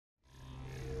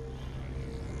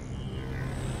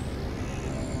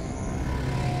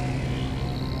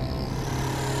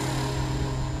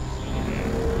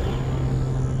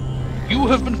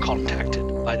have been contacted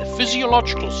by the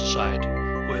Physiological Society,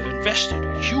 who have invested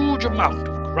a huge amount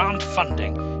of grant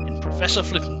funding in Professor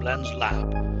Flittenbland's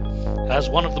lab. As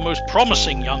one of the most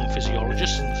promising young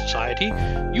physiologists in the society,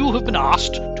 you have been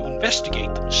asked to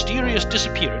investigate the mysterious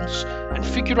disappearance and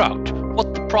figure out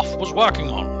what the Prof was working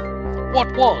on.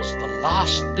 What was the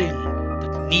last thing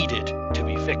that needed to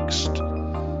be fixed?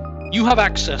 You have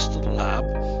access to the lab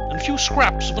and a few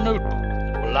scraps of a notebook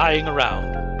that were lying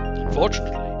around.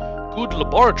 Unfortunately, good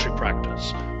laboratory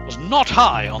practice was not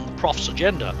high on the Prof's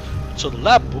agenda, and so the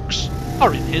lab books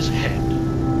are in his head.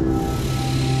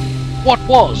 What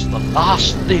was the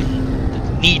last thing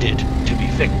that needed to be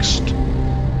fixed?